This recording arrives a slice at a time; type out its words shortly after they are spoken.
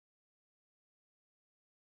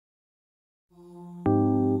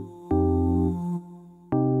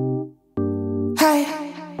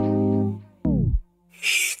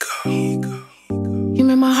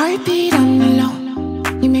heartbeat on the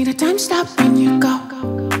low. You make the time stop when you go.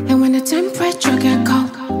 And when the temperature get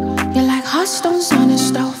cold, you're like hot stones on a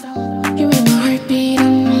stove. You make my heartbeat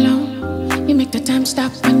on the low. You make the time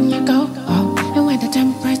stop when you go. Oh, and when the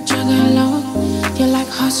temperature get low, you're like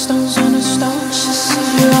hot stones